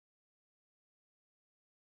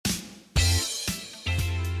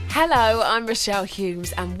Hello, I'm Rochelle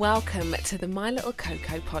Humes and welcome to the My Little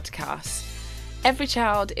Coco podcast. Every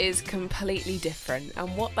child is completely different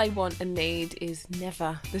and what they want and need is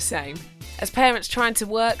never the same. As parents trying to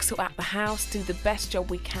work, sort out the house, do the best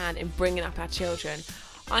job we can in bringing up our children,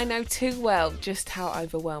 I know too well just how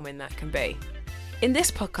overwhelming that can be. In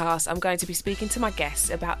this podcast, I'm going to be speaking to my guests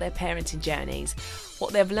about their parenting journeys,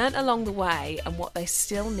 what they've learnt along the way and what they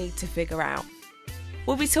still need to figure out.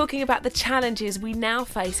 We'll be talking about the challenges we now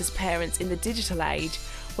face as parents in the digital age,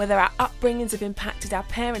 whether our upbringings have impacted our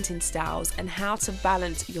parenting styles and how to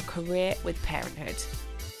balance your career with parenthood.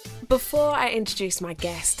 Before I introduce my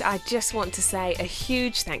guest, I just want to say a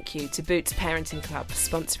huge thank you to Boots Parenting Club for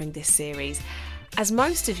sponsoring this series. As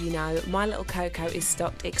most of you know, My Little Coco is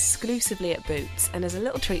stocked exclusively at Boots, and as a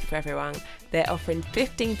little treat for everyone, they're offering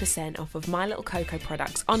 15% off of My Little Coco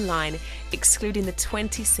products online, excluding the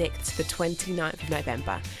 26th to the 29th of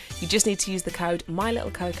November. You just need to use the code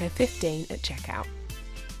MyLittleCoco15 at checkout.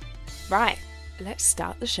 Right, let's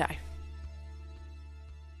start the show.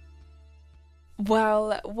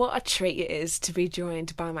 Well, what a treat it is to be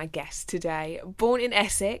joined by my guest today. Born in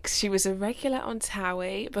Essex, she was a regular on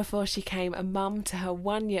Towie before she became a mum to her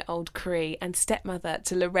 1-year-old Cree and stepmother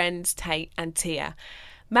to Lorenz, Tate and Tia.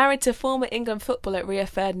 Married to former England footballer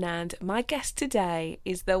Ferdinand, my guest today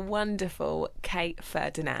is the wonderful Kate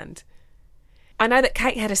Ferdinand. I know that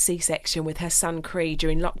Kate had a C-section with her son Cree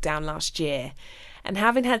during lockdown last year. And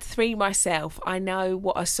having had 3 myself, I know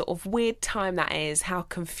what a sort of weird time that is, how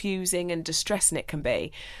confusing and distressing it can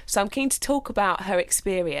be. So I'm keen to talk about her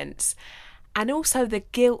experience and also the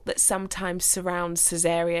guilt that sometimes surrounds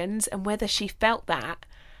caesareans and whether she felt that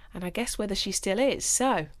and I guess whether she still is.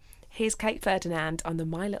 So here's Kate Ferdinand on the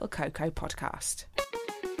My Little Coco podcast.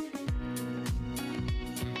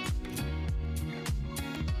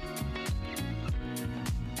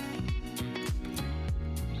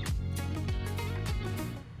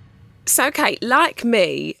 So, Kate, like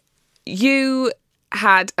me, you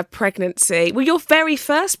had a pregnancy, well, your very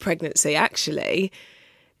first pregnancy, actually,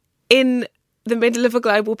 in the middle of a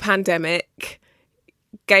global pandemic,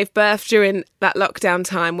 gave birth during that lockdown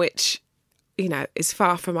time, which, you know, is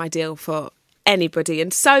far from ideal for anybody.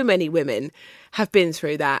 And so many women have been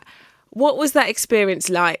through that. What was that experience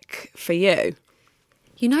like for you?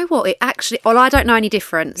 You know what? It actually, well, I don't know any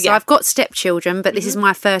different. So I've got stepchildren, but this is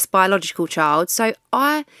my first biological child. So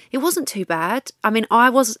it wasn't too bad. I mean,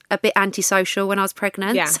 I was a bit antisocial when I was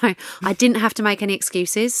pregnant. So I didn't have to make any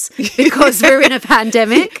excuses because we're in a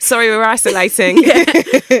pandemic. Sorry, we're isolating.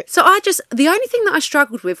 So the only thing that I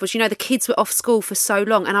struggled with was, you know, the kids were off school for so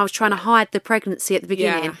long and I was trying to hide the pregnancy at the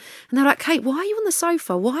beginning. And they're like, Kate, why are you on the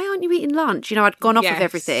sofa? Why aren't you eating lunch? You know, I'd gone off of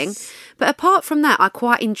everything. But apart from that, I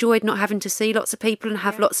quite enjoyed not having to see lots of people and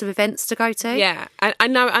have lots of events to go to. Yeah, I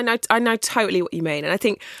know totally what you mean. And I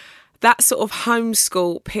think that sort of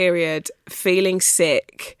homeschool period, feeling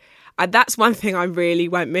sick, that's one thing I really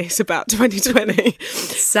won't miss about 2020.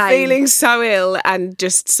 Same. Feeling so ill and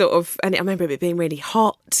just sort of, and I remember it being really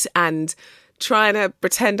hot and trying to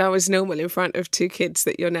pretend I was normal in front of 2 kids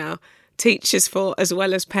that you're now teachers for as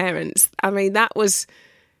well as parents. I mean, that was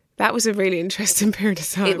a really interesting period of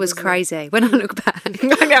time. It was crazy when I look back.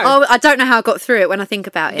 I know. Oh, I don't know how I got through it when I think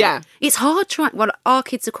about it. Yeah. It's hard trying. Well, our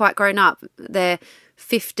kids are quite grown up. They're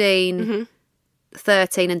 15,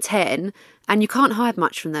 13 and 10 and you can't hide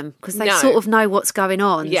much from them because they sort of know what's going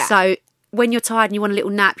on. Yeah. So when you're tired and you want a little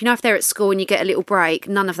nap, you know, if they're at school and you get a little break,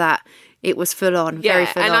 none of that. It was full on, very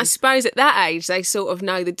full on. And I suppose at that age, they sort of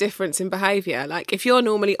know the difference in behaviour. Like, if you're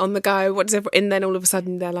normally on the go, and then all of a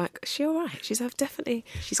sudden they're like, is she all right? She's had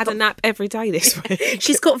a nap every day this week.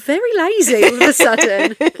 She's got very lazy all of a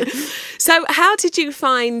sudden. So how did you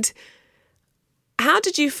find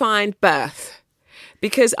birth?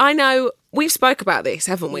 Because I know we've spoke about this,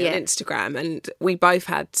 haven't we, on Instagram, and we both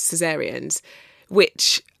had caesareans,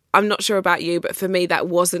 which I'm not sure about you, but for me, that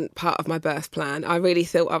wasn't part of my birth plan. I really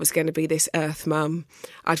thought I was going to be this earth mum.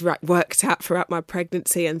 I'd worked out throughout my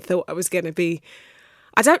pregnancy and thought I was going to be...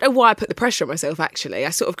 I don't know why I put the pressure on myself, actually. I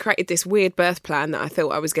sort of created this weird birth plan that I thought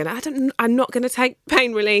I was going to... I'm not going to take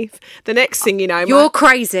pain relief. The next thing you know... You're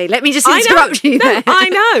crazy. Let me just interrupt you there. I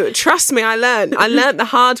know. Trust me, I learned the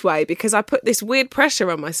hard way because I put this weird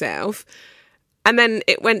pressure on myself. And then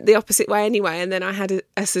it went the opposite way anyway, and then I had a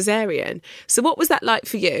caesarean. So what was that like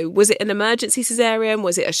for you? Was it an emergency caesarean?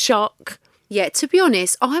 Was it a shock? Yeah, to be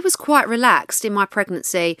honest, I was quite relaxed in my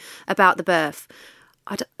pregnancy about the birth,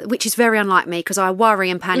 which is very unlike me because I worry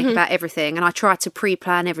and panic about everything and I try to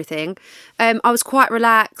pre-plan everything. I was quite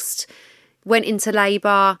relaxed, went into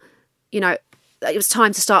labour, you know, it was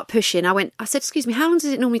time to start pushing, I said, excuse me, how long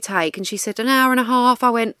does it normally take? And she said, an hour and a half. I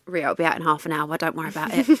went, Rio, it'll be out in half an hour. Don't worry about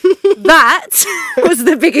it. That was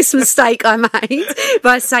the biggest mistake I made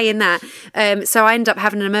by saying that. So I ended up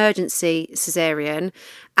having an emergency caesarean.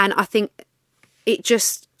 And I think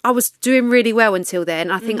I was doing really well until then.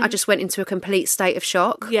 I think I just went into a complete state of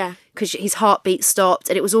shock. Yeah. Because his heartbeat stopped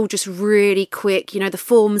and it was all just really quick. The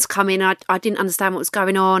forms come in. I didn't understand what was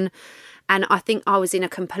going on. And I think I was in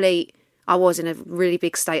a really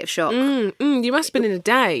big state of shock. You must have been in a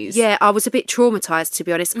daze. Yeah, I was a bit traumatised, to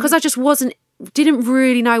be honest, because I just didn't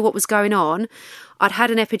really know what was going on. I'd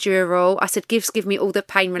had an epidural. I said, give me all the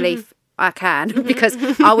pain relief I can because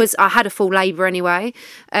I had a full labour anyway.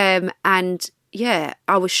 And yeah,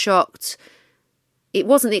 I was shocked. It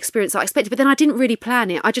wasn't the experience I expected, but then I didn't really plan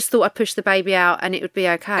it. I just thought I'd push the baby out and it would be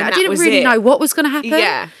okay. I didn't really know what was going to happen.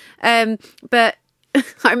 Yeah. But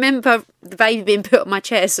I remember the baby being put on my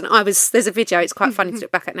chest and there's a video, it's quite funny to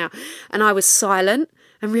look back at now, and I was silent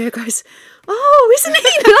and Rio goes, oh, isn't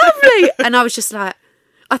he lovely? And I was just like,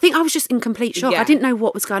 I think I was just in complete shock. I didn't know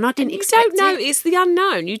what was going on. I didn't expect it. You don't know, it's the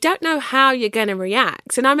unknown. You don't know how you're going to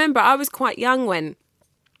react. And I remember I was quite young when,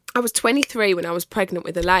 I was 23 when I was pregnant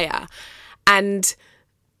with Alea, and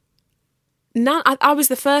I was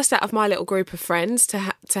the first out of my little group of friends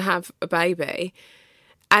to have a baby.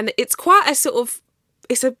 And it's quite a sort of,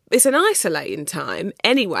 it's an isolating time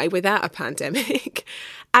anyway without a pandemic,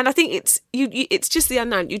 and I think it's just the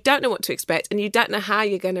unknown. You don't know what to expect, and you don't know how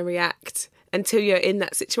you're going to react until you're in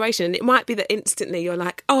that situation. And it might be that instantly you're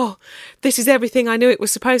like, oh, this is everything I knew it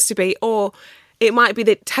was supposed to be, or it might be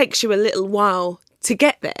that it takes you a little while to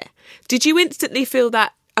get there. Did you instantly feel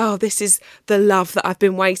that, oh, this is the love that I've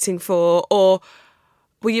been waiting for, or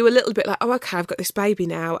were you a little bit like, oh, okay, I've got this baby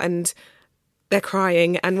now and they're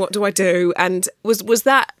crying and what do I do? And was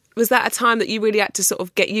that a time that you really had to sort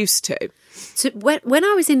of get used to? So when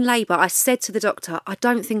I was in labour, I said to the doctor, I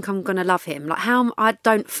don't think I'm going to love him. Like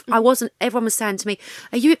everyone was saying to me,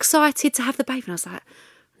 are you excited to have the baby? And I was like,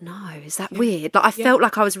 no, is that weird? Like I felt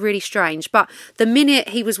like I was really strange. But the minute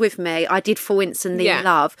he was with me, I did fall instantly in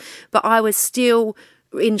love. But I was still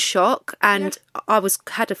in shock, and I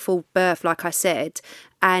had a full birth, like I said,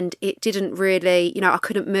 and it didn't really, I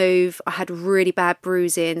couldn't move. I had really bad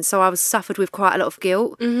bruising, so I was suffered with quite a lot of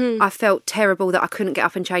guilt. I felt terrible that I couldn't get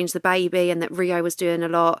up and change the baby, and that Rio was doing a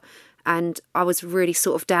lot, and I was really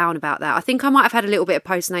sort of down about that. I think I might have had a little bit of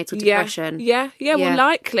postnatal depression. Yeah, well,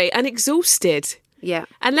 likely, and exhausted. Yeah.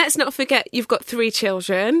 And let's not forget, you've got 3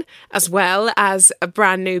 children as well as a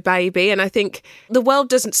brand new baby. And I think the world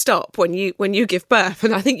doesn't stop when you give birth.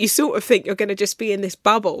 And I think you sort of think you're going to just be in this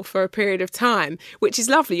bubble for a period of time, which is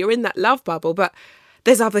lovely. You're in that love bubble, but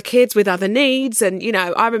there's other kids with other needs. And,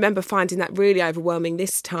 I remember finding that really overwhelming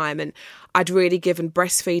this time. And I'd really given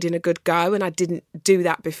breastfeeding a good go, and I didn't do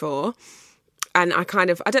that before. And I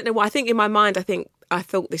don't know why, I think in my mind, I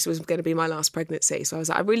thought this was going to be my last pregnancy. So I was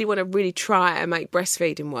like, I really want to really try and make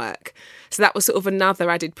breastfeeding work. So that was sort of another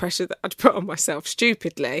added pressure that I'd put on myself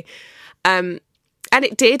stupidly. And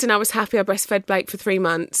it did. And I was happy. I breastfed Blake for 3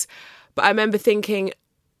 months. But I remember thinking,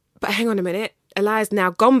 but hang on a minute, Elia's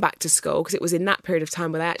now gone back to school, because it was in that period of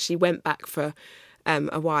time where they actually went back for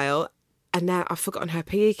a while. And now I've forgotten her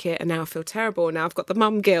PE kit, and now I feel terrible. And now I've got the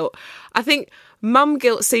mum guilt. I think mum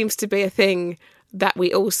guilt seems to be a thing that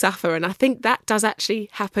we all suffer, and I think that does actually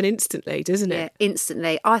happen instantly, doesn't it? Yeah,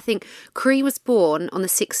 instantly. I think Cree was born on the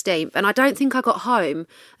 16th, and I don't think I got home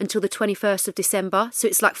until the 21st of December, so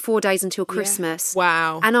it's like 4 days until Christmas.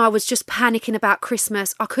 Wow. And I was just panicking about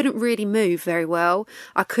Christmas. I couldn't really move very well.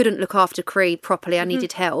 I couldn't look after Cree properly. I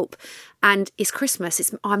needed help. And it's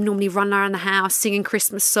Christmas. I'm normally running around the house singing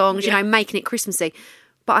Christmas songs, making it Christmassy,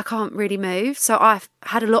 but I can't really move. So I've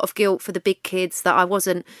had a lot of guilt for the big kids that I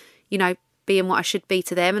wasn't, being what I should be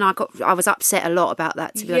to them, and I was upset a lot about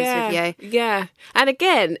that, to be honest with you. Yeah. And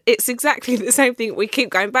again, it's exactly the same thing we keep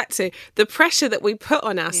going back to. The pressure that we put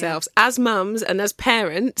on ourselves as mums and as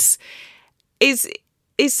parents is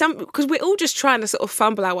some, because we're all just trying to sort of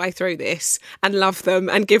fumble our way through this and love them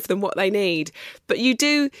and give them what they need. But you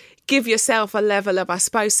do give yourself a level of, I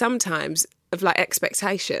suppose, sometimes of like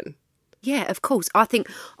expectation. Yeah, of course. I think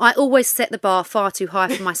I always set the bar far too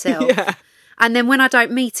high for myself. And then when I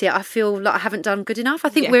don't meet it, I feel like I haven't done good enough. I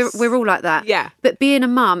think we're all like that. Yeah. But being a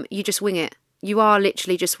mum, you just wing it. You are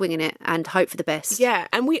literally just winging it and hope for the best. Yeah,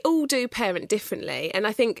 and we all do parent differently. And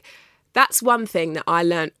I think that's one thing that I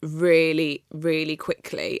learned really, really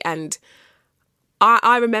quickly. And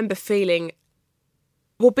I remember feeling,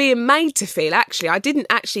 being made to feel, actually, I didn't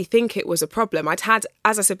actually think it was a problem. I'd had,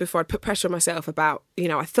 as I said before, I'd put pressure on myself about,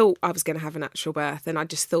 I thought I was going to have a natural birth, and I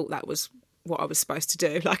just thought that was what I was supposed to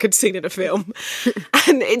do, like I'd seen in a film.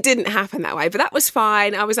 And it didn't happen that way. But that was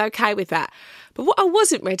fine. I was okay with that. But what I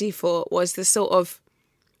wasn't ready for was the sort of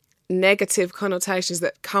negative connotations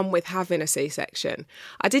that come with having a C-section.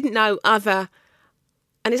 I didn't know and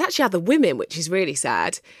it's actually other women, which is really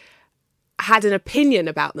sad, had an opinion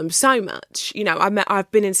about them so much. You know,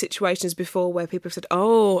 I've been in situations before where people have said,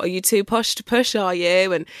 "Oh, are you too posh to push, are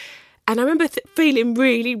you?" And I remember feeling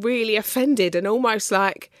really, really offended and almost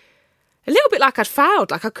like a little bit like I'd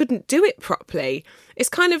failed, like I couldn't do it properly. It's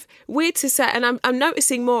kind of weird to say, and I'm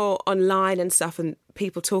noticing more online and stuff, and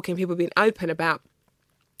people being open about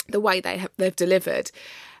the way they've delivered,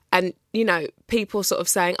 and you know, people sort of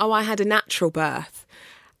saying, "Oh, I had a natural birth."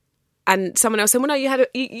 And someone else said, "Well, no, you had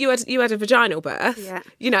a vaginal birth." Yeah.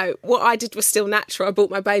 You know, what I did was still natural. I brought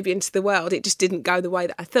my baby into the world. It just didn't go the way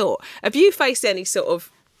that I thought. Have you faced any sort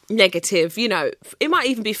of negative, you know, it might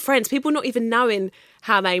even be friends, people not even knowing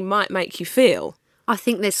how they might make you feel? I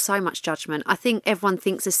think there's so much judgment. I think everyone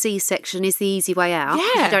thinks a C-section is the easy way out.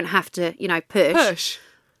 Yeah. You don't have to, you know, push.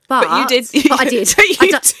 But you did. But I did. So you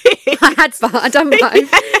did. I had fun. I done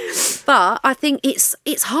both. Yes. But I think it's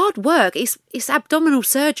hard work. It's abdominal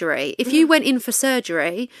surgery. If you went in for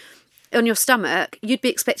surgery on your stomach, you'd be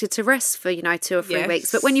expected to rest for, you know, 2 or 3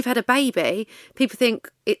 weeks. But when you've had a baby, people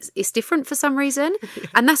think it's different for some reason.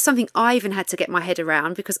 And that's something I even had to get my head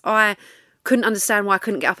around, because I couldn't understand why I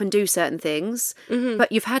couldn't get up and do certain things. Mm-hmm.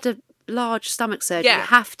 But you've had a large stomach surgery. You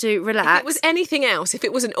have to relax. If it was anything else, if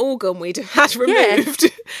it was an organ we'd had removed. Yeah.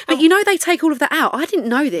 But you know, they take all of that out. I didn't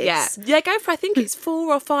know this. Yeah, go for, I think it's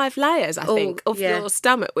 4 or 5 layers, of your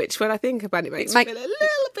stomach, which when I think about it makes me feel a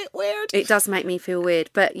little bit weird. It does make me feel weird.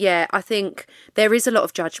 But yeah, I think there is a lot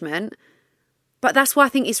of judgment. But that's why I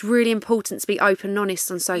think it's really important to be open and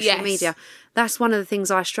honest on social media. That's one of the things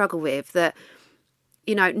I struggle with, that,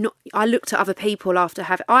 you know, I looked at other people after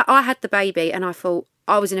having... I had the baby and I thought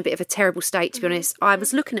I was in a bit of a terrible state, to be honest. I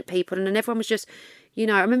was looking at people and everyone was just... You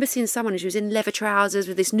know, I remember seeing someone who was in leather trousers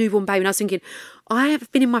with this newborn baby, and I was thinking, I have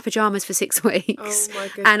been in my pyjamas for 6 weeks, oh my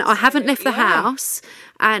goodness, and I haven't left the house,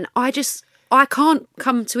 and I can't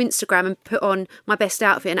come to Instagram and put on my best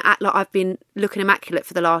outfit and act like I've been looking immaculate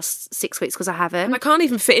for the last 6 weeks, because I haven't. And I can't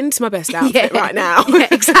even fit into my best outfit right now. Yeah,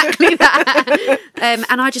 exactly that.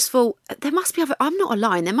 And I just thought, there must be I'm not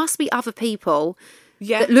alone. There must be other people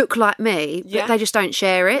that look like me, but they just don't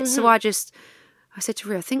share it. Mm-hmm. So I said to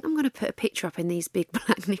Rhea, I think I'm going to put a picture up in these big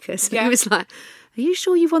black knickers. And he was like, are you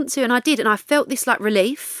sure you want to? And I did. And I felt this like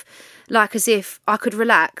relief, like as if I could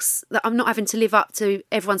relax, that I'm not having to live up to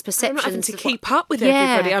everyone's perceptions. I'm not having to keep up with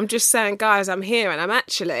everybody. I'm just saying, guys, I'm here, and I'm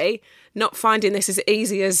actually not finding this as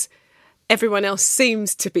easy as everyone else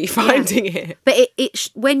seems to be finding it. But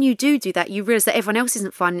when you do that, you realise that everyone else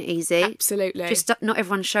isn't finding it easy. Absolutely. Just not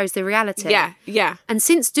everyone shows the reality. Yeah. And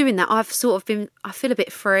since doing that, I've sort of I feel a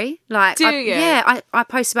bit free. Like, do you? Yeah, I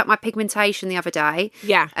posted about my pigmentation the other day.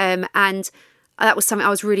 Yeah. And that was something I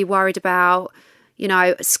was really worried about. You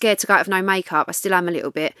know, scared to go out of no makeup. I still am a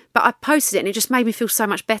little bit. But I posted it and it just made me feel so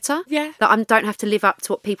much better. Yeah. That I don't have to live up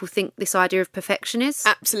to what people think this idea of perfection is.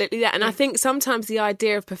 Absolutely, yeah. And I think sometimes the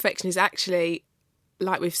idea of perfection is actually,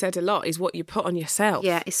 like we've said a lot, is what you put on yourself.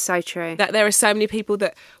 Yeah, it's so true. That there are so many people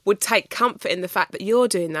that would take comfort in the fact that you're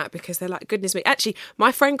doing that, because they're like, goodness me. Actually,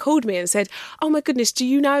 my friend called me and said, oh my goodness, do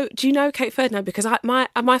you know Kate Ferdinand? Because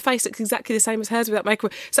my face looks exactly the same as hers without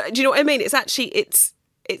makeup. So do you know what I mean? It's actually,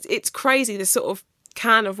 it's crazy, the sort of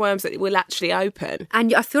can of worms that it will actually open.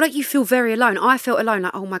 And I feel like you feel very alone. I felt alone,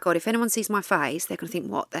 like, oh my God, if anyone sees my face, they're going to think,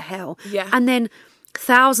 what the hell? Yeah. And then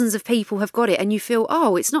thousands of people have got it, and you feel,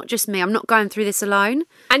 oh, it's not just me, I'm not going through this alone.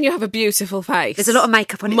 And you have a beautiful face. There's a lot of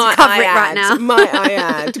makeup on it to cover it right now. Might I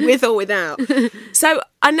add, with or without. So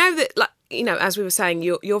I know that, like, you know, as we were saying,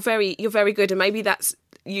 you're very good, and maybe that's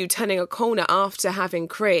you turning a corner after having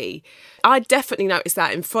Cree. I definitely noticed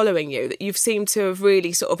that in following you, that you've seemed to have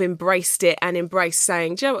really sort of embraced it and embraced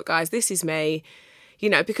saying, do you know what, guys, this is me.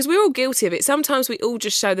 You know, because we're all guilty of it. Sometimes we all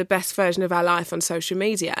just show the best version of our life on social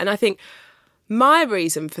media. And I think my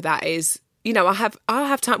reason for that is, you know, I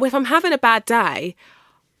have time. If I'm having a bad day,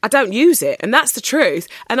 I don't use it, and that's the truth.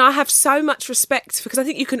 And I have so much respect, because I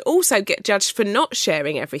think you can also get judged for not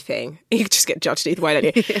sharing everything. You just get judged either way,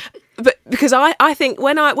 don't you? Yeah. But because I think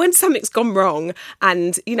when something's gone wrong,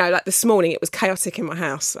 and, you know, like this morning it was chaotic in my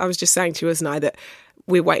house. I was just saying to you, wasn't I, that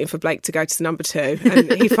we're waiting for Blake to go to the number 2,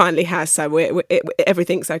 and he finally has, so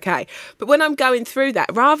everything's okay. But when I'm going through that,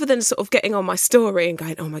 rather than sort of getting on my story and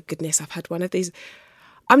going, oh my goodness, I've had one of these,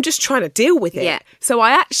 I'm just trying to deal with it. Yeah. So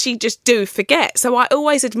I actually just do forget. So I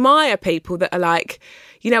always admire people that are like,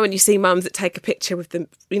 you know, when you see mums that take a picture with them,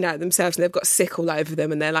 you know, themselves and they've got sick all over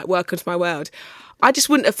them and they're like, welcome to my world. I just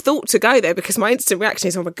wouldn't have thought to go there because my instant reaction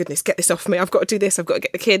is, oh my goodness, get this off me. I've got to do this. I've got to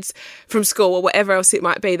get the kids from school or whatever else it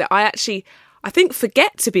might be, that I think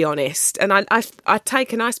forget, to be honest. And I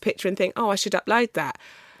take a nice picture and think, oh, I should upload that.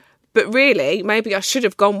 But really, maybe I should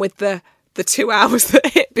have gone with the 2 hours that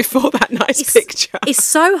hit before that picture. It's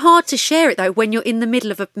so hard to share it, though, when you're in the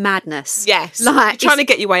middle of a madness. Yes. Like, you're trying to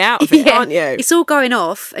get your way out of it, aren't you? It's all going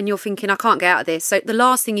off and you're thinking, I can't get out of this. So the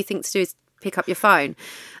last thing you think to do is pick up your phone.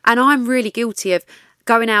 And I'm really guilty of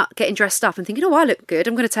going out, getting dressed up and thinking, oh, I look good.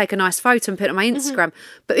 I'm going to take a nice photo and put it on my Instagram.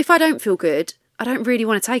 But if I don't feel good, I don't really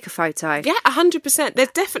want to take a photo. Yeah, 100%. There's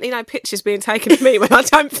definitely no pictures being taken of me when I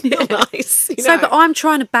don't feel nice. You know? So, but I'm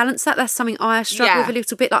trying to balance that. That's something I struggle with a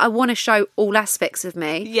little bit. Like, I want to show all aspects of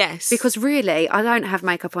me. Yes. Because really, I don't have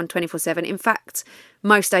makeup on 24/7. In fact,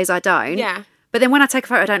 most days I don't. Yeah. But then when I take a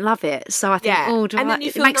photo, I don't love it. So I think,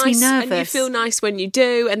 it makes me nervous. And you feel nice when you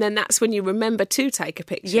do, and then that's when you remember to take a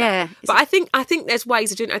picture. Yeah. But I think there's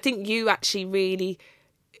ways of doing it. I think you actually really,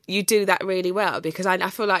 you do that really well, because I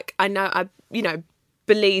feel like I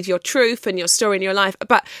believe your truth and your story in your life,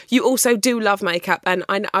 but you also do love makeup, and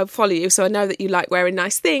I follow you, so I know that you like wearing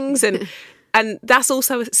nice things, and and that's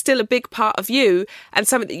also still a big part of you, and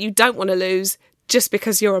something that you don't want to lose just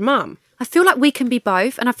because you're a mum. I feel like we can be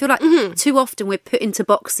both, and I feel like too often we're put into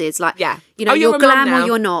boxes, like, you know, you're you're glam or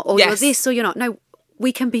you're not, or you're this or you're not. No,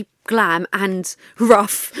 we can be glam and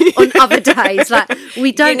rough on other days. Like,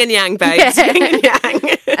 we don't... Yin and yang, babes. Yeah. Yin and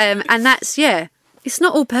yang. And that's, it's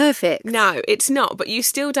not all perfect. No, it's not, but you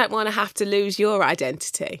still don't want to have to lose your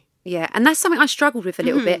identity. Yeah, and that's something I struggled with a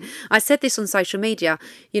little bit. I said this on social media.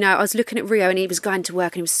 You know, I was looking at Rio and he was going to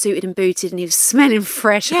work and he was suited and booted and he was smelling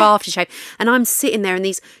fresh of aftershave. And I'm sitting there in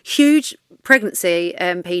these huge pregnancy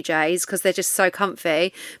PJs because they're just so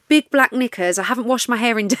comfy. Big black knickers. I haven't washed my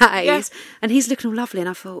hair in days. Yeah. And he's looking all lovely. And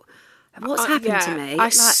I thought, what's happened to me? I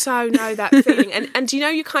so know that feeling. And you know,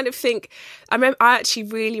 you kind of think, I actually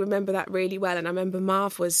really remember that really well. And I remember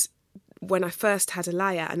Marv was when I first had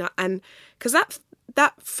Alaya, and because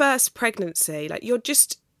that first pregnancy, like,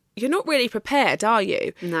 you're not really prepared, are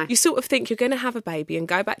you? No. You sort of think you're going to have a baby and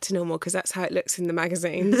go back to normal because that's how it looks in the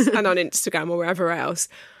magazines and on Instagram or wherever else.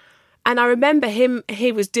 And I remember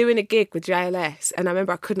he was doing a gig with JLS, and I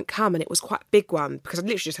remember I couldn't come, and it was quite a big one because I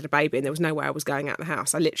literally just had a baby and there was no way I was going out the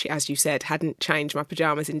house. I literally, as you said, hadn't changed my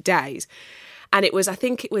pyjamas in days. And I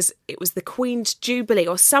think it was the Queen's Jubilee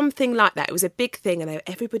or something like that. It was a big thing, and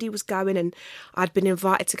everybody was going, and I'd been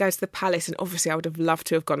invited to go to the palace, and obviously I would have loved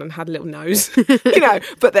to have gone and had a little nose, you know,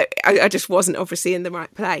 but I just wasn't obviously in the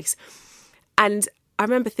right place. And I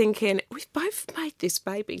remember thinking, we've both made this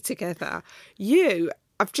baby together.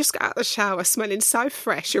 I've just got out of the shower smelling so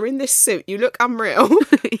fresh. You're in this suit. You look unreal.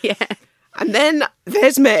 Yeah. And then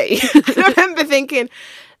there's me. And I remember thinking,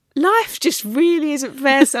 life just really isn't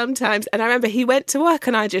fair sometimes. And I remember he went to work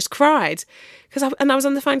and I just cried. I was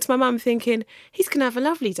on the phone to my mum thinking, he's going to have a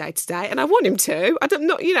lovely day today. And I want him to.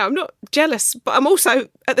 I'm not jealous, but I'm also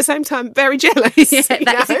at the same time very jealous. Yeah,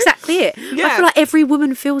 that's exactly it. Yeah. I feel like every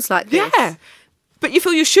woman feels like this. Yeah. But you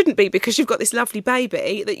feel you shouldn't be because you've got this lovely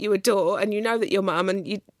baby that you adore and you know that your mum, and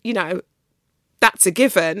you know, that's a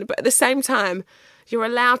given. But at the same time, you're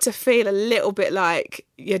allowed to feel a little bit like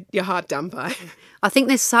you're hard done by. I think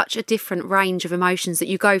there's such a different range of emotions that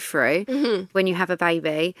you go through when you have a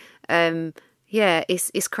baby.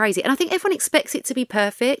 It's crazy. And I think everyone expects it to be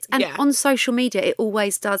perfect. And on social media, it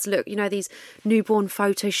always does look, you know, these newborn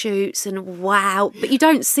photo shoots and wow. But you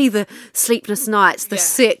don't see the sleepless nights, the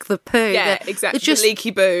sick, the poo. Yeah, exactly. The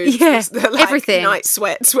leaky boos. Yeah, the, everything. Night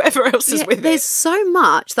sweats, whatever else is with it. There's so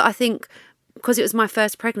much that I think, because it was my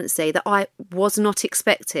first pregnancy, that I was not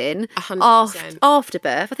expecting 100%. After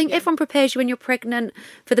birth. I think everyone prepares you when you're pregnant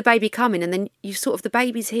for the baby coming, and then you sort of, the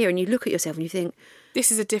baby's here and you look at yourself and you think, this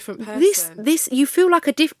is a different person. This you feel like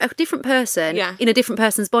a different person in a different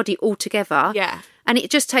person's body altogether. Yeah. And it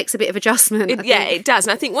just takes a bit of adjustment. It does.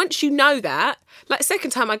 And I think once you know that, like,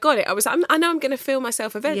 second time I got it, I was like, I know I'm going to feel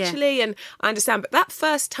myself eventually, and I understand. But that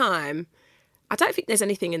first time, I don't think there's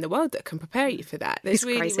anything in the world that can prepare you for that. There's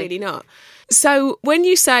really not. So when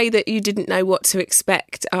you say that you didn't know what to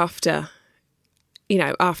expect after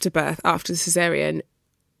birth, after the caesarean,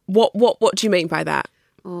 what do you mean by that?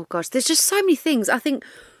 Oh gosh, there's just so many things. I think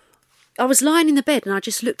I was lying in the bed and I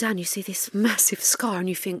just looked down, you see this massive scar and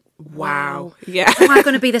you think, wow. Yeah. Am I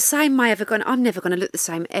going to be the same? I'm never going to look the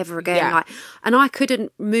same ever again. Yeah. And I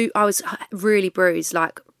couldn't move. I was really bruised,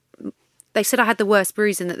 like they said I had the worst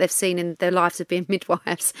bruising that they've seen in their lives of being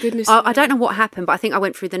midwives. Goodness. I don't know what happened, but I think I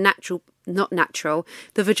went through the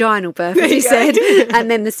vaginal birth, as you said, and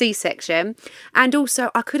then the C-section. And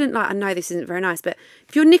also, I couldn't, I know this isn't very nice, but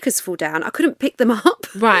if your knickers fall down, I couldn't pick them up.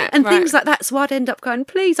 Right. And things like that. So I'd end up going,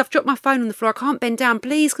 please, I've dropped my phone on the floor. I can't bend down.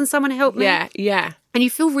 Please, can someone help me? Yeah. And you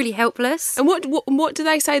feel really helpless. And what do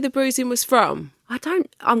they say the bruising was from?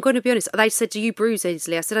 I'm going to be honest. They said, do you bruise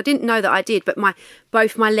easily? I said, I didn't know that I did, but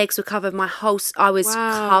both my legs were covered. My whole, I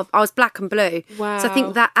was black and blue. Wow. So I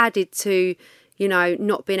think that added to,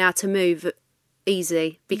 not being able to move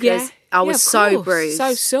easy because I was so bruised.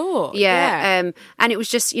 So sore. Yeah. And it was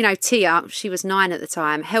just, Tia, she was 9 at the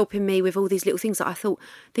time, helping me with all these little things that I thought,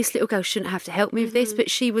 this little girl shouldn't have to help me with this, but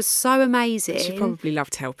she was so amazing. She probably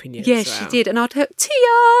loved helping you. Yeah, as well. she did. And I'd help Tia,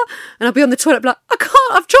 and I'd be on the toilet like, I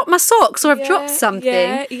can't, I've dropped my socks or I've dropped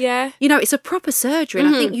something. Yeah. It's a proper surgery,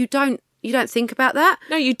 and I think you don't think about that.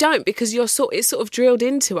 No, you don't, because it's sort of drilled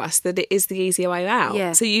into us that it is the easier way out.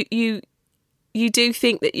 Yeah. So you do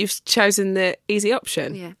think that you've chosen the easy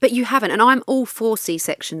option. Yeah, but you haven't. And I'm all for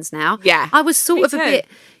C-sections now. Yeah. I was sort of a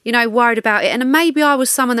bit, worried about it. And maybe I was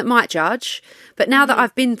someone that might judge. But now that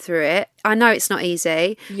I've been through it, I know it's not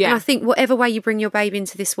easy. Yeah. And I think whatever way you bring your baby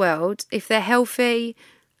into this world, if they're healthy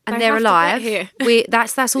and they're alive,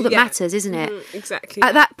 that's all that matters, isn't it? Exactly.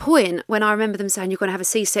 At that point, when I remember them saying you're going to have a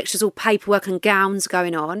C-section, there's all paperwork and gowns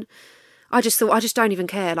going on, I just thought, I just don't even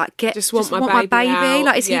care. Just want my baby.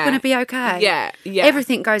 Out. Is he going to be okay? Yeah.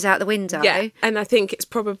 Everything goes out the window. Yeah, and I think it's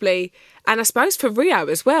probably, and I suppose for Rio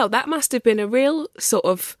as well, that must have been a real sort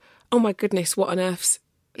of, oh my goodness, what on earth's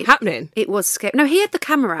happening? It was scary. No, he had the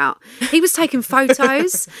camera out. He was taking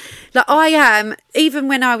photos. Even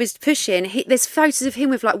when I was pushing, there's photos of him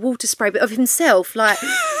with water spray, but of himself, and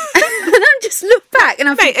I just look back and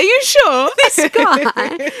I'm Mate, are you sure? This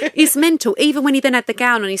guy is mental. Even when he then had the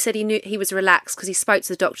gown on, he said he knew he was relaxed because he spoke to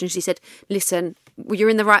the doctor and she said, listen, you're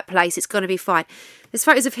in the right place, it's going to be fine. There's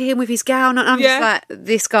photos of him with his gown on. I'm just like,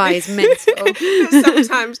 this guy is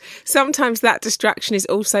mental. Sometimes that distraction is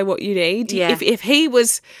also what you need. Yeah. If he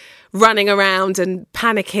was running around and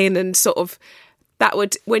panicking and sort of, that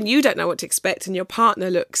would, when you don't know what to expect and your partner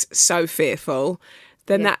looks so fearful,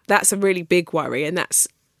 then that's a really big worry, and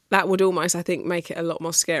that would almost, I think, make it a lot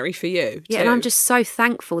more scary for you. Yeah, and I'm just so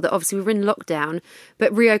thankful that obviously we were in lockdown,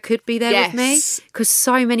 but Rio could be there with me, because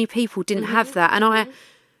so many people didn't have that. And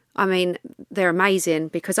I mean, they're amazing,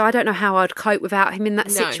 because I don't know how I'd cope without him in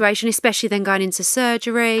that situation, especially then going into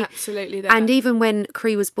surgery. Absolutely. And even when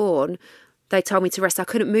Cree was born, they told me to rest. I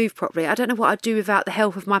couldn't move properly. I don't know what I'd do without the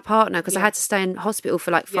help of my partner, because I had to stay in hospital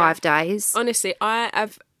for 5 days. Honestly,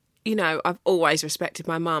 I've always respected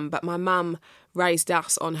my mum, but my mum raised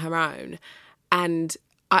us on her own, and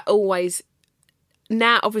I always,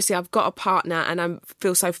 now obviously I've got a partner and I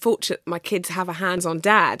feel so fortunate my kids have a hands-on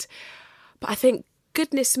dad, but I think,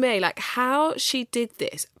 goodness me, how she did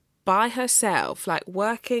this by herself,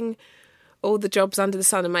 working all the jobs under the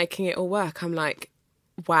sun and making it all work, I'm like,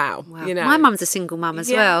 wow. My mum's a single mum as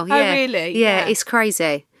well. Yeah. Oh really? Yeah, it's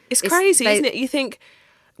crazy. It's crazy, isn't it? You think,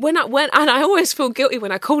 and I always feel guilty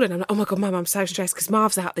when I call her and I'm like, oh my God, Mum, I'm so stressed because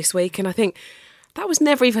Marv's out this week. And I think that was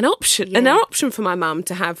never even an option for my mum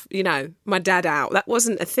to have, my dad out. That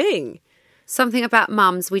wasn't a thing. Something about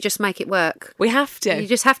mums, we just make it work. We have to. You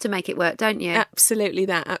just have to make it work, don't you? Absolutely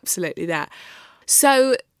that.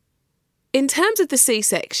 So in terms of the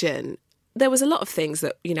C-section, there was a lot of things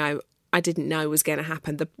that, I didn't know was going to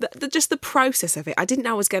happen. Just the process of it. I didn't know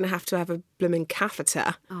I was going to have a blooming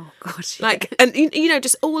catheter. Oh, God. Yeah. And,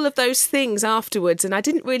 just all of those things afterwards. And I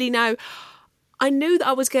didn't really know. I knew that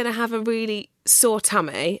I was going to have a really sore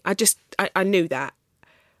tummy. I knew that.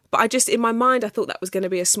 But in my mind, I thought that was going to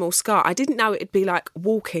be a small scar. I didn't know it'd be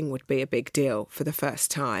walking would be a big deal for the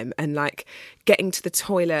first time. And getting to the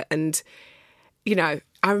toilet. And, I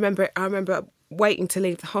remember waiting to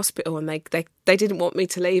leave the hospital, and they didn't want me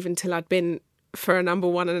to leave until I'd been for a number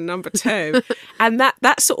 1 and a number 2. And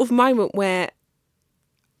that sort of moment where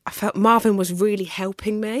I felt Marvin was really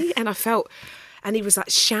helping me, and and he was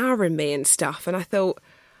showering me and stuff, and I thought,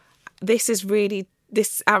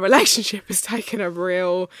 our relationship has taken a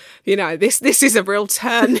real, this is a real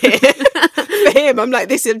turn here for him.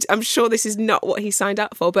 I'm sure this is not what he signed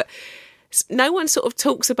up for, but no one sort of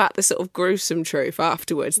talks about the sort of gruesome truth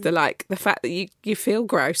afterwards, the fact that you feel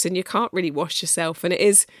gross and you can't really wash yourself, and it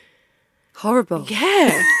is horrible.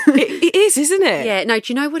 Yeah, it is, isn't it? Yeah, no,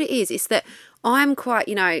 do you know what it is? It's that I'm quite,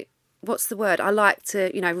 what's the word? I like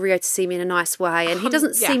to, Rio to see me in a nice way, and he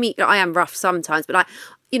doesn't see me, I am rough sometimes, but I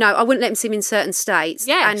wouldn't let him see me in certain states.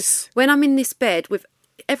 Yes. And when I'm in this bed with,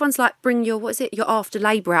 everyone's like, bring your, your after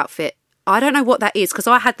labour outfit. I don't know what that is, because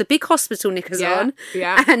I had the big hospital knickers on,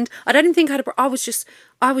 and I don't even think I was just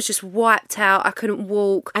wiped out. I couldn't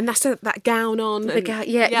walk, and that's that gown on. And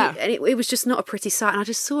it was just not a pretty sight. And I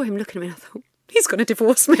just saw him looking at me, and I thought, he's going to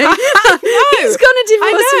divorce me. He's going to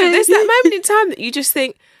divorce me. There's that moment in time that you just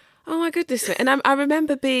think, oh my goodness. And I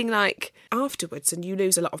remember being like, afterwards, and you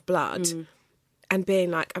lose a lot of blood, and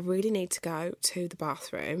being like, I really need to go to the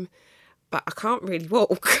bathroom, but I can't really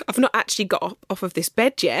walk. I've not actually got off of this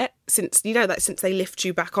bed yet, since they lift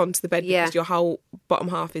you back onto the bed because your whole bottom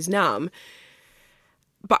half is numb.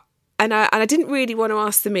 But and I didn't really want to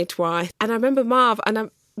ask the midwife. And I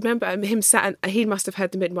remember him sat, and he must have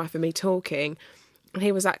heard the midwife and me talking, and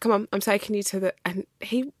he was like, come on, I'm taking you to the... And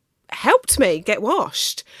he helped me get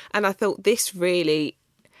washed. And I thought, this really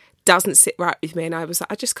doesn't sit right with me. And I was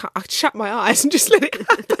like, I just can't... I shut my eyes and just let it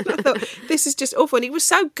happen. I thought, this is just awful. And he was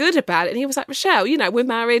so good about it. And he was like, Rochelle, we're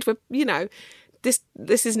married. This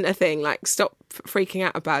isn't a thing. Like, stop freaking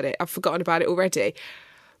out about it. I've forgotten about it already.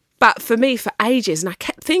 But for me, for ages, and I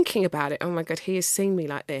kept thinking about it, oh my God, he has seen me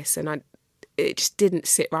like this. And it just didn't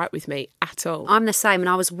sit right with me at all. I'm the same, and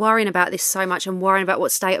I was worrying about this so much and worrying about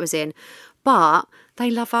what state I was in. But they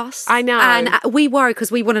love us. I know. And we worry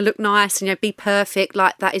because we want to look nice and be perfect.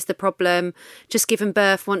 Like, that is the problem. Just giving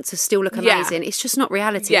birth, want to still look amazing. It's just not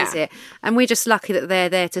reality, is it? And we're just lucky that they're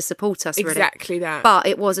there to support us, really. Exactly that. But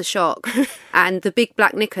it was a shock. And the big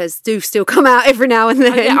black knickers do still come out every now and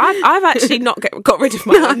then. I've actually not got rid of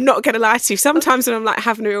mine. I'm not going to lie to you. Sometimes when I'm like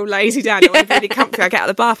having a real lazy day, I want to be really comfy, I get out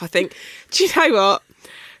of the bath, I think, do you know what?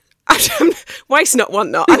 Waste not,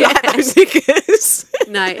 want not. I like those knickers.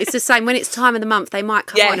 No, it's the same. When it's time of the month, they might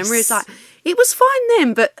come on, and we're just like, it was fine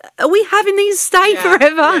then, but are we having these stay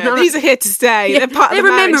forever? Yeah. These are here to stay. They're part of the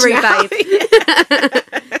memory,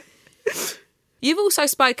 babe. You've also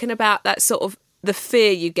spoken about that sort of the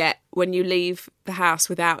fear you get when you leave the house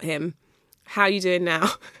without him. How are you doing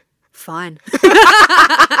now? Fine.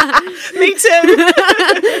 Me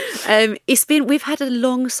too. We've had a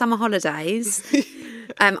long summer holidays.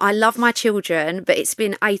 I love my children, but it's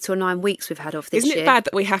been 8 or 9 weeks we've had off this year. Isn't it bad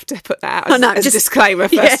that we have to put that out as a disclaimer,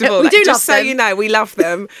 first of all? We do love just so them. you know, we love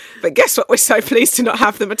them. But guess what? We're so pleased to not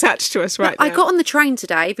have them attached to us now. I got on the train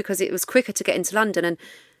today because it was quicker to get into London, and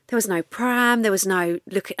there was no pram, there was no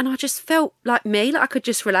looking, and I just felt like me, like I could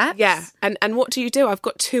just relax. Yeah, and what do? I've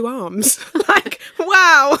got 2 arms. Like,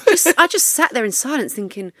 wow. I just sat there in silence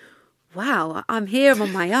thinking, wow, I'm here, I'm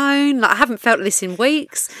on my own. Like, I haven't felt this in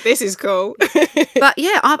weeks. This is cool. But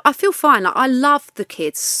yeah, I feel fine. Like, I love the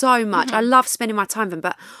kids so much. Mm-hmm. I love spending my time with them,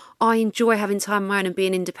 but I enjoy having time of my own and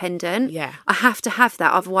being independent. Yeah. I have to have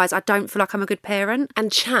that, otherwise I don't feel like I'm a good parent.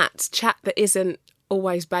 And chat that isn't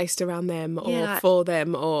always based around them or for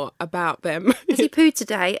them or about them. Has he pooed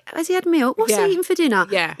today? Has he had milk? What's he eating for dinner?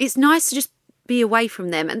 Yeah. It's nice to just be away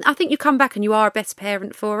from them, and I think you come back and you are a better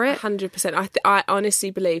parent for it. 100%. I honestly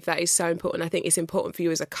believe that is so important. I think it's important for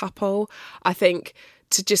you as a couple. I think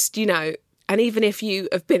to just, and even if you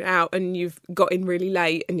have been out and you've got in really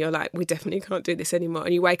late and you're like, we definitely can't do this anymore,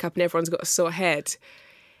 and you wake up and everyone's got a sore head,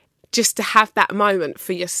 just to have that moment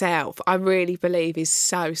for yourself, I really believe is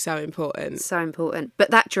so, so important. So important.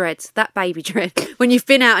 But that baby dread, when you've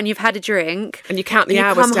been out and you've had a drink... And you count the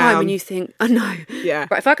hours down. You come home and you think, oh no. Yeah.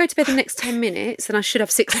 Right, if I go to bed in the next 10 minutes, then I should have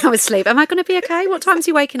 6 hours sleep. Am I going to be okay? What time's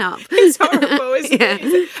he waking up? It's horrible, isn't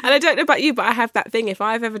it? And I don't know about you, but I have that thing. If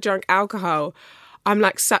I've ever drunk alcohol, I'm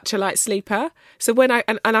like such a light sleeper. So when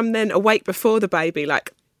and I'm then awake before the baby,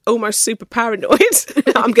 like... almost super paranoid.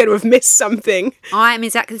 I'm going to have missed something. I am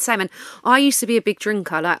exactly the same. And I used to be a big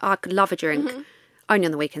drinker. Like, I could love a drink. Mm-hmm. Only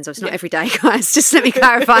on the weekends. Obviously, not every day, guys. Just let me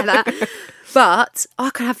clarify that. But I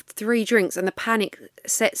could have 3 drinks and the panic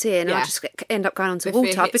sets in and I just end up going on to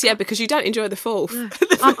water. Because you don't enjoy the fourth. No.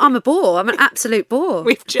 I'm a bore. I'm an absolute bore.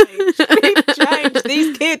 We've changed.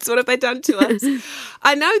 These kids, what have they done to us?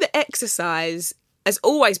 I know that exercise has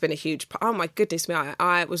always been a huge part. Oh my goodness me,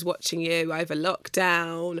 I was watching you over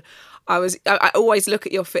lockdown. I always look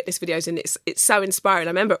at your fitness videos and it's so inspiring.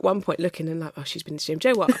 I remember at one point looking and like, oh, she's been to the gym. Do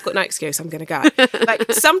you know what? I've got no excuse. I'm going to go.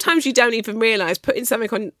 Like, sometimes you don't even realise putting something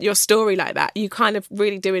on your story like that, you kind of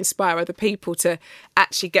really do inspire other people to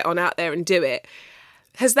actually get on out there and do it.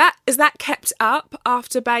 Has that kept up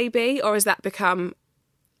after baby, or has that become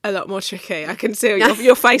a lot more tricky? I can see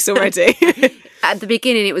your face already. At the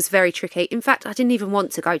beginning, it was very tricky. In fact, I didn't even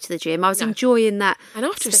want to go to the gym. I was enjoying that. And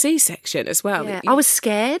after a C-section as well. Yeah. I was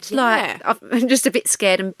scared. Yeah. I'm just a bit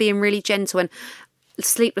scared and being really gentle, and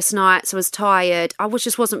sleepless nights. I was tired. I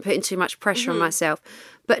just wasn't putting too much pressure on myself.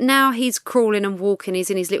 But now he's crawling and walking. He's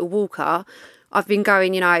in his little walker. I've been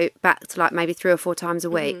going, back to like maybe 3 or 4 times a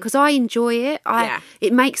week because I enjoy it.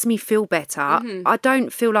 It makes me feel better. I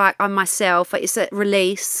don't feel like I'm myself. It's a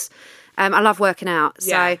release. I love working out.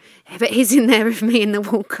 So, but he's in there with me in the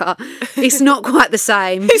walker. It's not quite the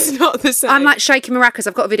same. It's not the same. I'm like shaking maracas.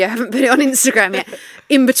 I've got a video. I haven't put it on Instagram yet.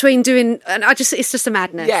 In between doing, and it's just a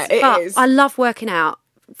madness. Yeah, it is. I love working out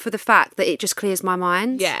for the fact that it just clears my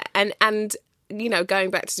mind. Yeah, and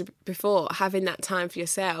going back to before, having that time for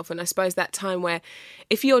yourself, and I suppose that time where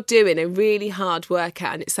if you're doing a really hard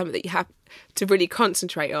workout and it's something that you have to really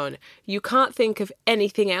concentrate on, you can't think of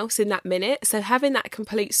anything else in that minute. So having that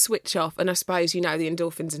complete switch off, and I suppose, the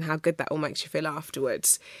endorphins and how good that all makes you feel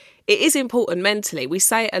afterwards, it is important mentally. We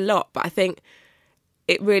say it a lot, but I think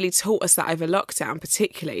it really taught us that over lockdown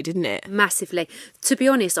particularly, didn't it? Massively. To be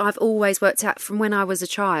honest, I've always worked out from when I was a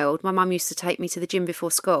child. My mum used to take me to the gym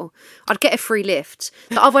before school. I'd get a free lift.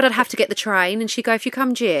 But otherwise I'd have to get the train, and she'd go, if you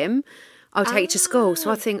come gym, I'll take you to school. So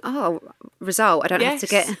I think, result, I don't have to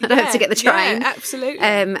get the train. Yeah, absolutely.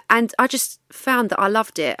 And I just found that I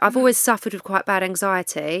loved it. I've always suffered with quite bad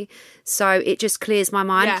anxiety, so it just clears my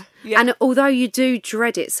mind. Yeah. And although you do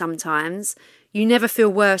dread it sometimes, you never feel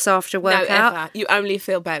worse after a workout. No, ever. You only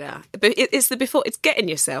feel better. But it's the before. It's getting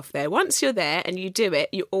yourself there. Once you're there and you do it,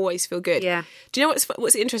 you always feel good. Yeah. Do you know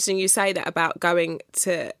what's interesting? You say that about going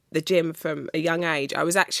to the gym from a young age. I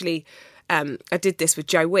was actually, I did this with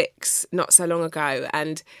Joe Wicks not so long ago,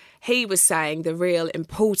 and he was saying the real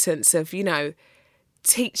importance of,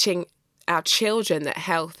 teaching our children that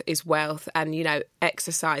health is wealth, and,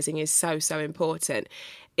 exercising is so, so important.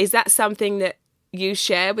 Is that something that you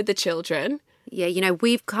share with the children? Yeah,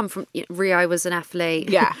 we've come from, Rio was an athlete.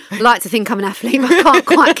 Yeah. I like to think I'm an athlete, but I can't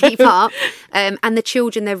quite keep up. And the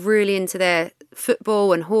children, they're really into their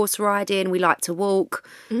football and horse riding. We like to walk.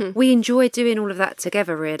 Mm-hmm. We enjoy doing all of that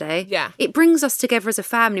together, really. Yeah. It brings us together as a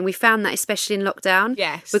family. We found that especially in lockdown.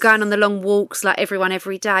 Yes. We're going on the long walks like everyone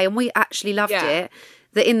every day, and we actually loved it.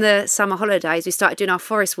 That in the summer holidays, we started doing our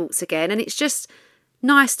forest walks again, and it's just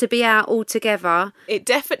nice to be out all together. It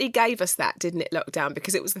definitely gave us that, didn't it, lockdown?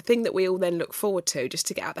 Because it was the thing that we all then look forward to, just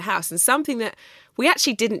to get out of the house, and something that we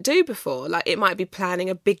actually didn't do before. Like, it might be planning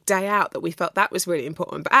a big day out that we felt that was really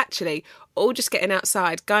important, but actually all just getting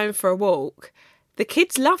outside, going for a walk, the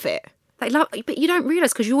kids love it. They love, but you don't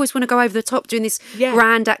realise, because you always want to go over the top doing this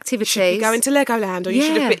grand activity. Going to Legoland, or you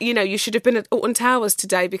should have been, you should have been at Alton Towers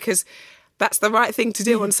today because that's the right thing to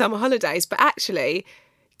do on summer holidays. But actually,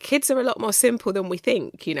 kids are a lot more simple than we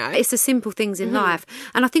think, It's the simple things in life.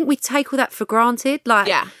 And I think we take all that for granted,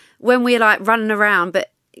 when we're like running around,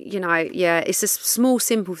 but, it's the small,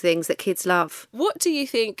 simple things that kids love. What do you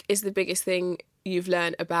think is the biggest thing you've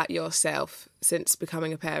learned about yourself since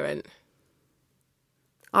becoming a parent?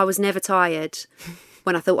 I was never tired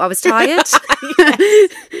when I thought I was tired.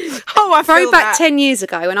 I feel Throw back that. 10 years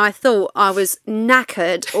ago when I thought I was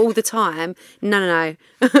knackered all the time. No.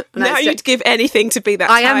 Now you'd give anything to be that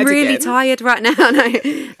I tired am really again. tired right now.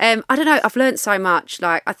 No. I don't know. I've learned so much.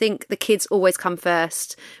 Like, I think the kids always come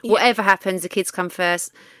first. Yeah. Whatever happens, the kids come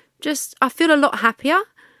first. I feel a lot happier.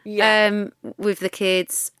 With the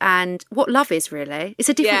kids, and what love is really. It's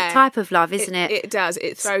a different type of love, isn't it? It does.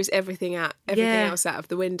 It throws everything else out of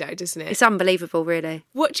the window, doesn't it? It's unbelievable, really.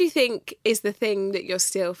 What do you think is the thing that you're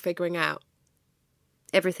still figuring out?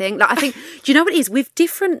 Everything. Like, I think, do you know what it is? With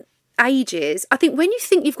different ages, I think when you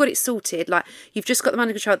think you've got it sorted, like you've just got them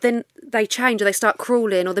under control, then they change, or they start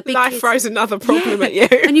crawling, or the big life kids throws another problem at you,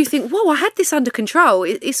 and you think, whoa, I had this under control.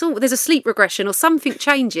 It's all, there's a sleep regression or something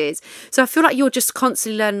changes. So I feel like you're just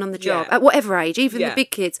constantly learning on the job at whatever age, even the big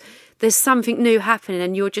kids. There's something new happening,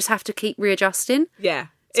 and you'll just have to keep readjusting.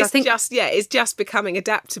 So it's just becoming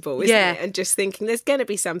adaptable, isn't it? And just thinking there's going to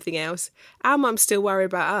be something else. Our mum's still worried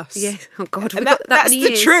about us. Yeah. Oh, God. And that's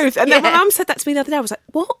the truth. And then my mum said that to me the other day. I was like,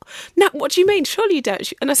 what? No, what do you mean? Surely you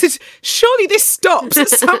don't. And I said, surely this stops at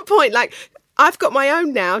some point. Like, I've got my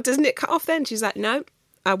own now. Doesn't it cut off then? She's like, no.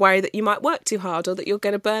 I worry that you might work too hard, or that you're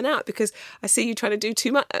going to burn out because I see you trying to do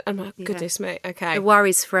too much. I'm like, goodness me, okay. The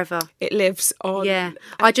worry's forever. It lives on. Yeah,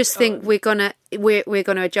 I just think we're gonna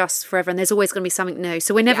adjust forever, and there's always going to be something new.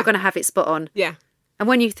 So we're never going to have it spot on. Yeah. And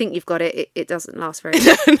when you think you've got it, it doesn't last very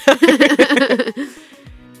long.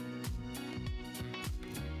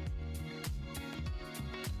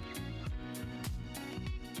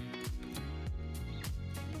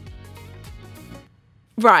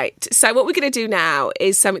 Right, so what we're going to do now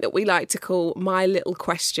is something that we like to call My Little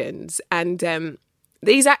Questions. And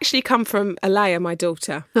these actually come from Alaya, my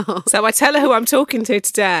daughter. So I tell her who I'm talking to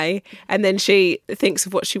today, and then she thinks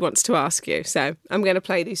of what she wants to ask you. So I'm going to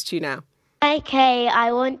play these to you now. Okay,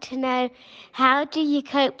 I want to know, how do you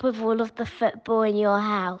cope with all of the football in your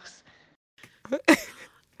house?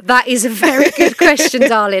 That is a very good question,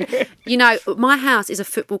 darling. You know, my house is a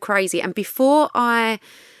football crazy. And before I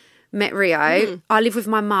met Rio, I live with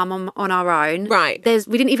my mum on our own. Right.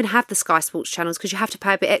 We didn't even have the Sky Sports channels because you have to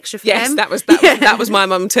pay a bit extra for yes, them. that was my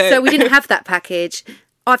mum too. So we didn't have that package.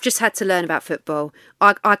 I've just had to learn about football.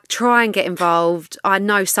 I try and get involved. I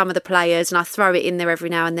know some of the players and I throw it in there every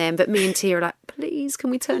now and then. But me and Tia are like, please,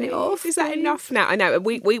 can we turn it off? Is that enough now? I know.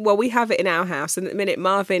 We have it in our house, and at the minute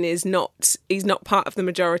Marvin he's not part of the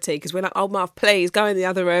majority because we're like, oh Marv, please go in the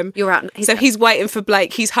other room. You're out. He's waiting for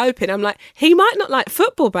Blake. He's hoping. I'm like, he might not like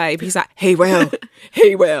football, babe. He's like, he will.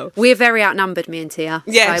 He will. We're very outnumbered, me and Tia.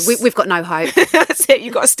 Yes. So we've got no hope. That's it.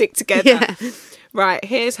 You've got to stick together. Yeah. Right.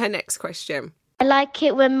 Here's her next question. I like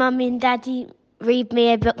it when Mummy and Daddy read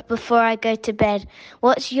me a book before I go to bed.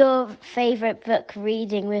 What's your favourite book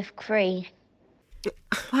reading with Cree?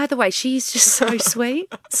 By the way, she's just so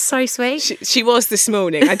sweet. So sweet. She was this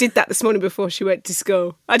morning. I did that this morning before she went to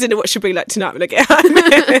school. I don't know what she'll be like tonight when I get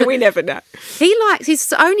home. We never know.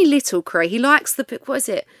 He's only little Cree. He likes the book, what is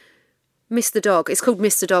it? Mr. Dog. It's called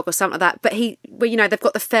Mr. Dog or something like that. But they've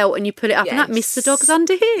got the felt and you pull it up and that Mr. Dog's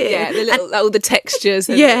under here. Yeah, all the textures.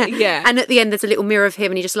 And, yeah. And at the end there's a little mirror of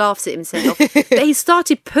him and he just laughs at himself. But he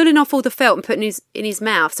started pulling off all the felt and putting in his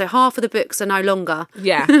mouth. So half of the books are no longer.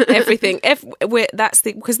 Yeah, everything.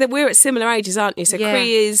 Because we're at similar ages, aren't you? So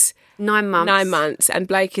Cree is 9 months and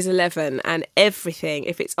Blake is 11, and everything,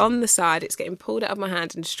 if it's on the side, it's getting pulled out of my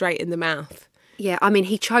hand and straight in the mouth. Yeah, I mean,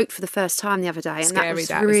 he choked for the first time the other day, and scary,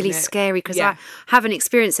 that was really scary because I haven't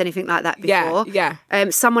experienced anything like that before. Yeah.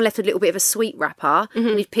 Someone left a little bit of a sweet wrapper,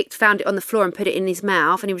 and he found it on the floor and put it in his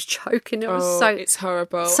mouth, and he was choking. It's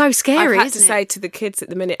horrible. So scary. I've had to say to the kids at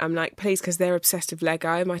the minute, I'm like, please, because they're obsessed with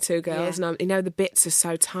Lego, my two girls, and the bits are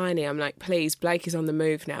so tiny. I'm like, please, Blake is on the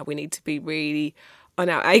move now. We need to be really on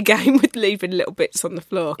our A game with leaving little bits on the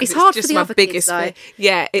floor. It's hard just for the other kids, though.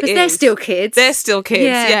 Yeah, it is. Because they're still kids. They're still kids.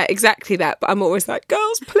 Yeah, exactly that. But I'm always like,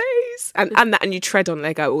 girls, please. And you tread on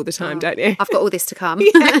Lego all the time, don't you? I've got all this to come.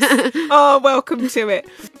 Yes. Oh, welcome to it.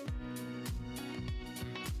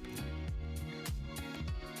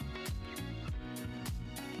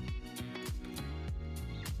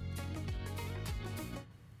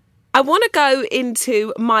 I want to go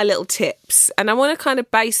into my little tips, and I want to kind of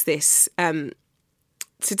base this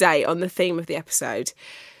today on the theme of the episode.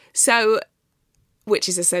 So, which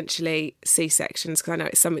is essentially C-sections, because I know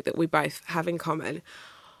it's something that we both have in common.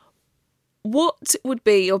 What would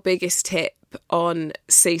be your biggest tip on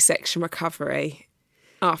C-section recovery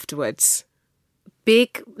afterwards?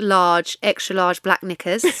 Big, large, extra large black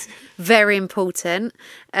knickers. Very important.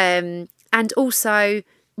 And also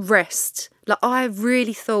rest. Like, I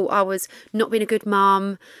really thought I was not being a good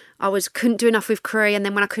mum. Couldn't do enough with Cree, and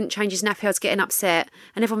then when I couldn't change his nappy, I was getting upset.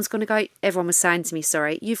 And everyone was saying to me,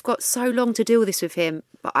 sorry, you've got so long to deal with this with him.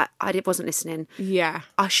 But I wasn't listening. Yeah.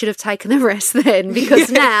 I should have taken the rest then,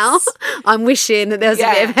 because now I'm wishing that there was a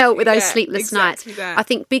bit of help with those sleepless nights. That. I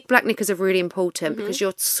think big black knickers are really important because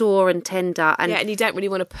you're sore and tender. And you don't really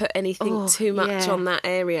want to put anything too much on that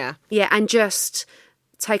area. Yeah, and just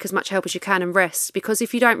take as much help as you can and rest, because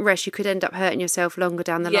if you don't rest you could end up hurting yourself longer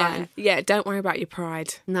down the line. Yeah, don't worry about your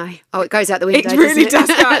pride. No. Oh, it goes out the window. It really does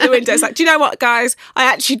go out the window. It's like, do you know what, guys? I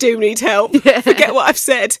actually do need help. Forget what I've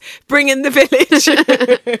said. Bring in the village.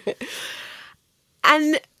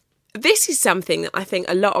 And this is something that I think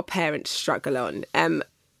a lot of parents struggle on.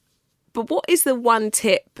 But what is the one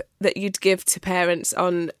tip that you'd give to parents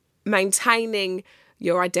on maintaining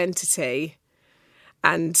your identity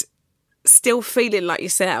and still feeling like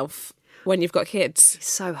yourself when you've got kids? It's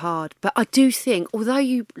so hard. But I do think, although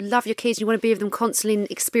you love your kids and you want to be with them constantly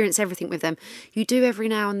and experience everything with them, you do every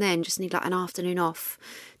now and then just need like an afternoon off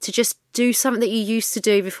to just do something that you used to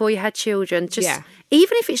do before you had children.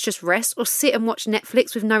 Even if it's just rest or sit and watch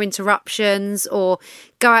Netflix with no interruptions or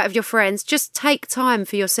go out with your friends, just take time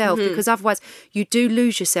for yourself, because otherwise you do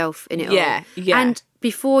lose yourself in it all. Yeah. And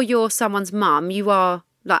before you're someone's mum, you are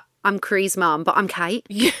like, I'm Cree's mum, but I'm Kate.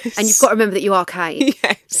 Yes. And you've got to remember that you are Kate.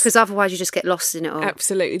 Yes. Because otherwise you just get lost in it all.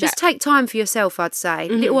 Absolutely. Just take time for yourself, I'd say.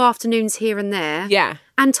 Little afternoons here and there. Yeah.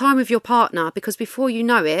 And time with your partner, because before you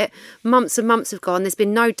know it, months and months have gone. There's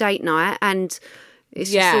been no date night, and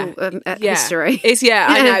it's just all history.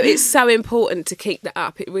 I know. It's so important to keep that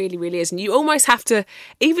up. It really, really is. And you almost have to,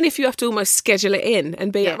 even if you have to almost schedule it in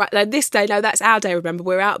and be like, this day, no, that's our day, remember,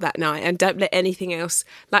 we're out that night, and don't let anything else,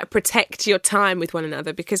 like, protect your time with one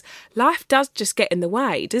another, because life does just get in the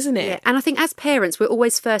way, doesn't it? Yeah. And I think as parents, we're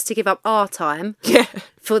always first to give up our time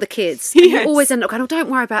for the kids. Yes. And you always end up going, oh, don't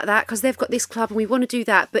worry about that, because they've got this club and we want to do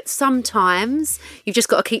that. But sometimes you've just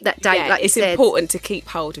got to keep that date, like you said. It's important to keep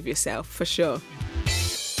hold of yourself, for sure.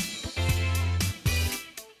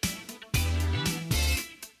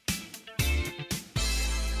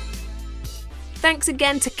 Thanks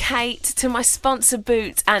again to Kate, to my sponsor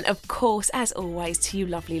Boots, and of course, as always, to you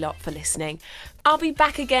lovely lot for listening. I'll be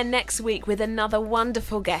back again next week with another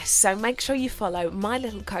wonderful guest, so make sure you follow My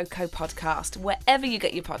Little Coco podcast wherever you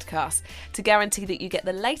get your podcasts to guarantee that you get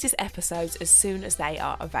the latest episodes as soon as they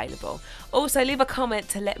are available. Also, leave a comment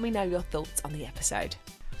to let me know your thoughts on the episode.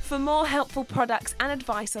 For more helpful products and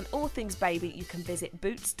advice on all things baby, you can visit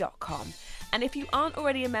boots.com. And if you aren't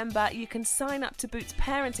already a member, you can sign up to Boots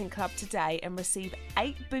Parenting Club today and receive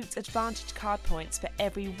 8 Boots Advantage card points for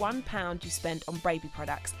every £1 you spend on baby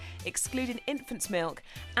products, excluding infant's milk.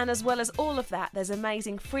 And as well as all of that, there's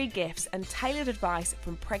amazing free gifts and tailored advice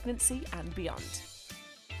from pregnancy and beyond.